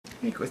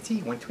Hey, Christy,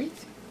 you want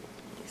tweets?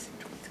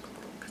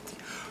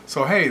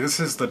 So hey, this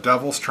is the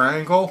Devil's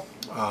Triangle.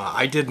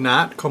 I did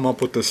not come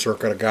up with this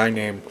circuit. A guy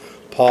named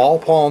Paul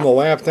in the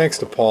lab. Thanks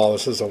to Paul,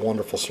 this is a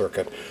wonderful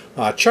circuit.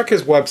 Check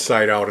his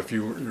website out if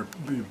you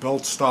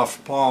build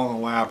stuff. Paul in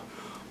the lab,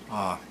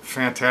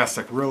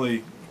 fantastic,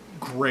 really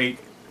great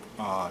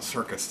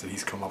circuits that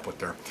he's come up with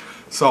there.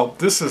 So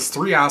this is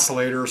 3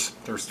 oscillators,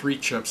 there's 3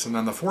 chips, and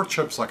then the 4th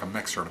chip's like a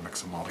mixer to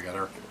mix them all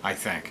together, I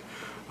think.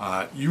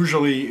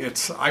 Usually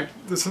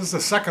this is the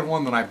second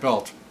one that I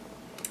built.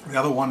 The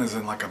other one is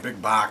in like a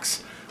big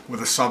box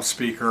with a sub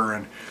speaker,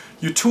 and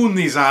you tune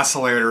these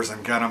oscillators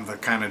and get them to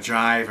kind of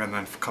jive and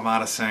then come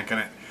out of sync,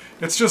 and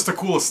it's just the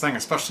coolest thing,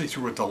 especially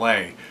through a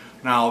delay.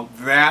 Now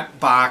that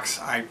box,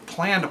 I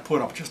plan to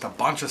put up just a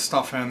bunch of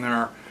stuff in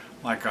there,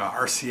 like a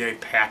RCA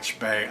patch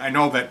bay. I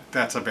know that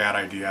that's a bad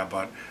idea,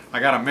 but I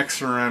got a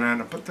mixer in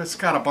it, but it's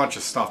got a bunch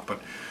of stuff, but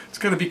it's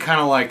going to be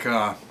kind of like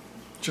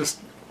just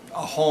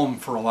a home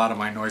for a lot of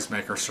my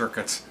noisemaker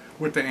circuits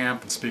with the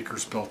amp and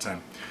speakers built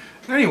in.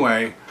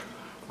 Anyway,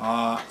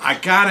 I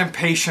got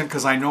impatient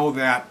because I know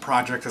that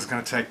project is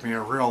going to take me a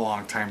real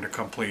long time to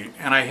complete,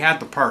 and I had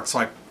the parts, so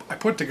I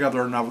put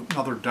together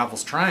another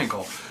Devil's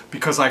Triangle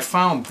because I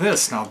found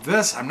this. Now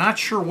this, I'm not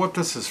sure what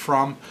this is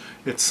from.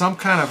 It's some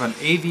kind of an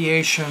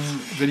aviation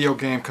video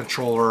game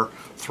controller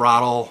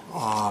throttle.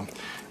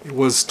 It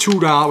was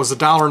 $2. It was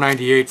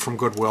 $1.98 from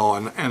Goodwill,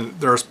 and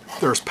there's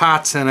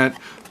pots in it,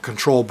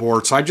 control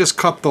board. So I just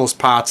cut those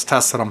pots,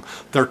 tested them.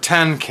 They're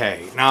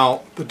 10K.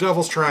 Now the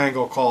Devil's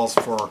Triangle calls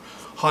for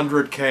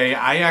 100K.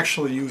 I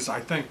actually used, I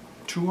think,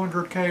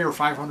 200K or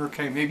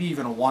 500K, maybe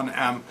even a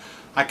 1M.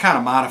 I kind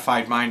of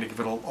modified mine to give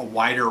it a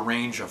wider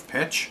range of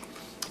pitch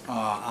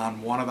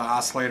on one of the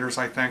oscillators,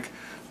 I think.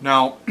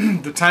 Now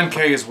the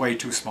 10K is way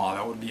too small.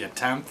 That would be a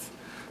 1/10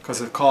 because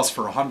it calls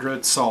for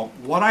 100. So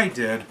what I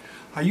did,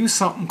 I used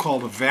something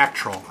called a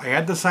Vactrol. I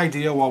had this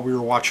idea while we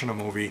were watching a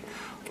movie.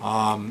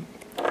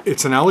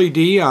 It's an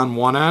LED on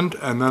one end,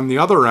 and then the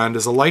other end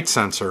is a light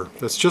sensor.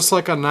 That's just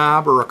like a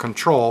knob or a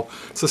control.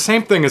 It's the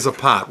same thing as a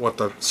pot, what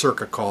the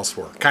circuit calls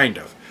for, kind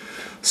of.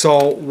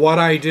 So what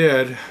I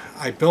did,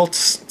 I built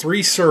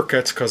 3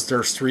 circuits because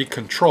there's 3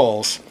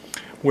 controls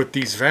with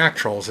these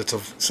Vactrols. It's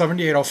a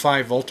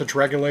 7805 voltage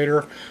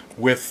regulator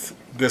with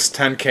this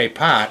 10K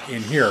pot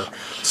in here.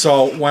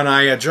 So when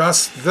I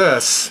adjust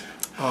this,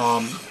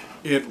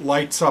 it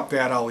lights up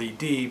that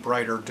LED,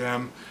 bright or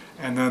dim,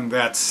 and then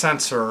that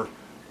sensor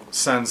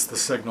sends the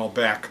signal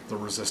back, the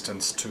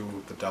resistance,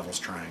 to the Devil's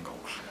Triangle.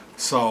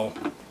 So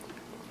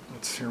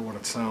let's hear what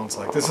it sounds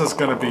like. This is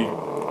going to be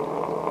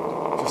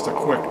just a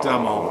quick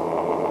demo.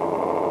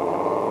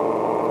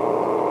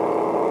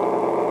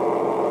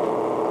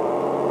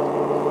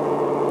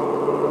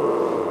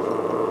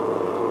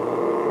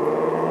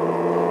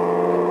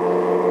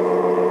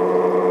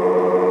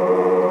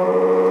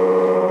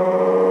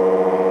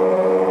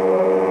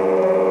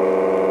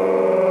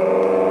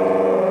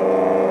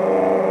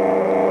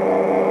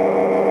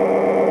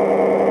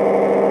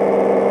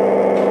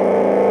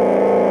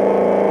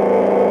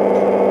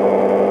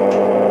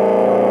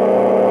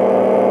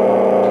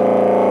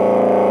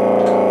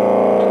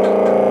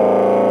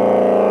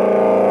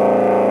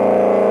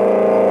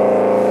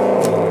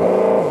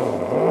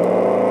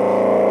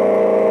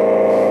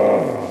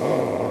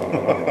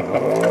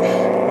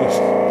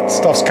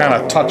 Stuff's kind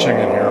of touching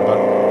in here, but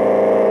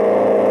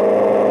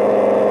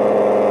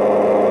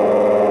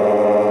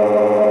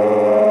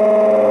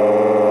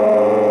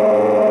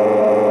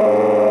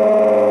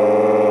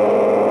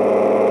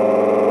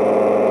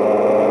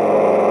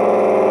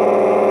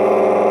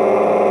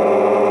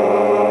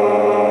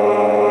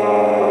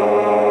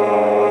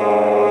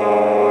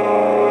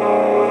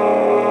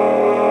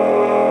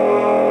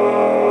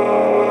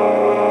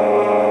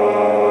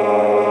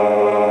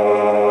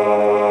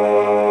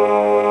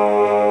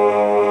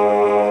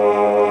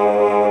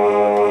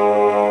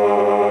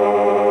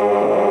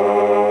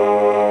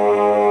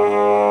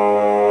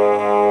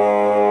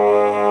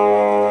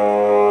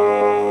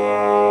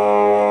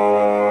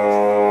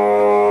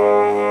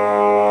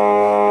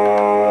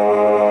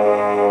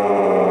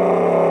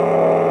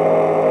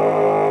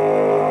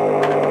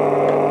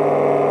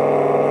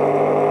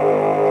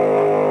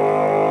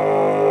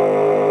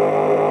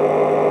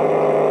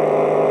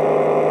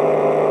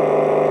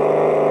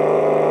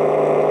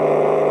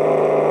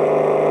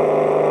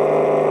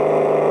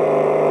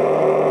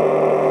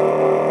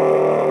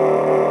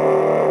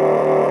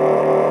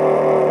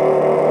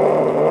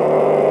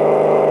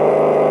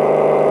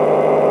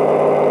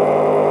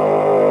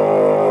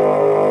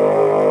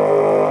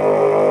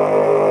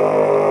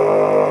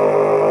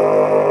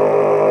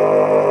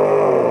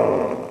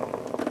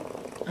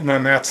and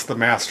then that's the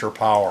master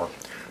power.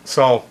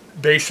 So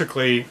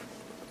basically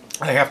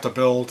I have to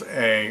build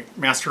a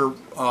master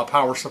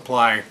power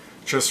supply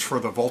just for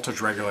the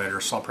voltage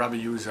regulator. So I'll probably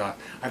use I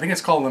think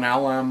it's called an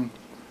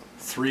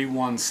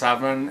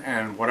LM317,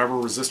 and whatever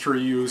resistor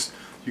you use,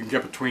 you can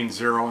get between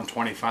 0 and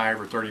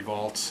 25 or 30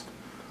 volts.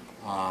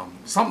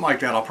 something like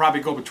that. I'll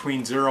probably go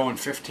between 0 and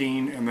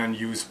 15 and then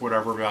use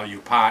whatever value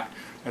pot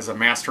as a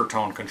master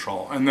tone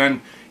control. And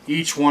then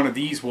each one of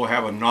these will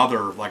have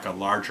another, like a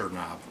larger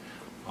knob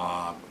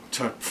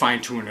to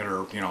fine tune it,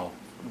 or, you know,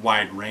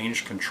 wide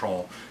range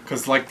control,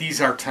 because like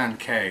these are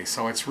 10K,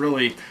 so it's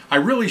really, I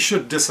really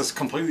should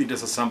completely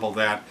disassemble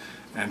that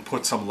and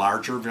put some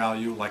larger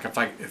value. Like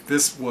if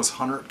this was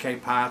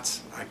 100K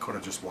pots, I could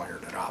have just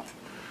wired it up.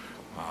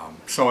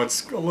 So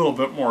it's a little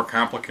bit more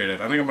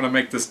complicated. I think I'm going to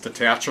make this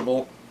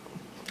detachable,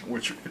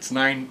 which it's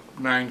nine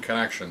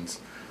connections.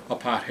 A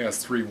pot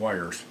has 3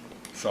 wires,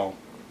 so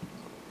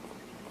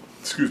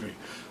excuse me.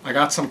 I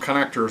got some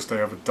connectors. They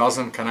have a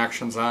dozen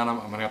connections on them.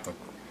 I'm going to have to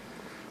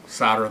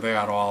solder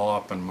that all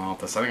up and mount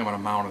this. I think I'm going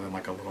to mount it in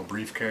like a little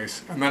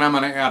briefcase. And then I'm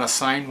going to add a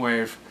sine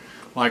wave,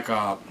 like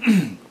a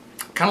kind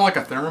of like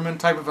a theremin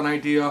type of an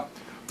idea.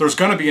 There's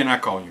going to be an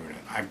echo unit.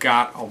 I've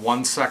got a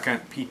 1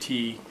 second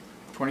PT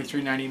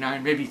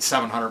 2399, maybe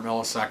 700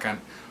 millisecond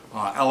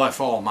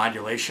LFO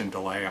modulation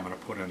delay I'm going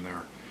to put in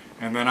there.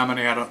 And then I'm going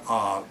to add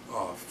a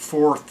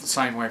 4th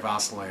sine wave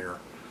oscillator.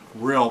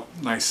 Real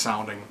nice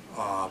sounding,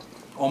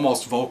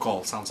 almost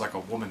vocal. Sounds like a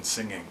woman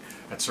singing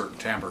at certain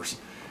timbres.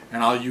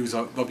 And I'll use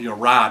there'll be a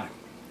rod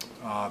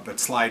that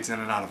slides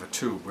in and out of a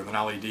tube with an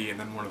LED and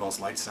then one of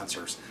those light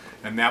sensors.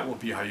 And that will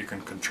be how you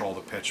can control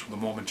the pitch, the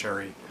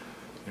momentary,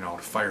 you know,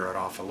 to fire it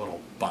off a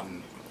little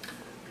button.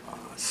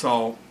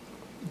 So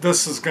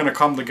this is going to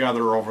come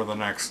together over the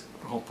next,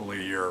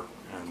 hopefully, year.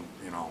 And,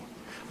 you know,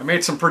 I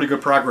made some pretty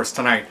good progress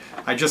tonight.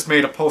 I just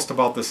made a post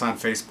about this on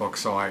Facebook,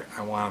 so I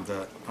wanted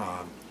to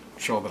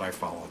show that I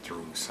followed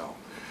through. So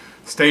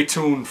stay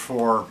tuned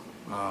for...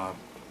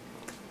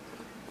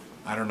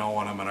 I don't know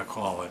what I'm going to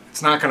call it.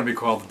 It's not going to be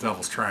called the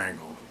Devil's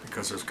Triangle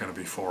because there's going to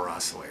be 4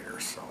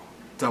 oscillators. So,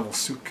 Devil's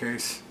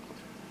Suitcase,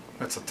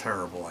 that's a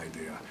terrible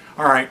idea.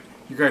 All right,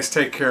 you guys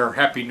take care.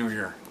 Happy New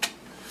Year.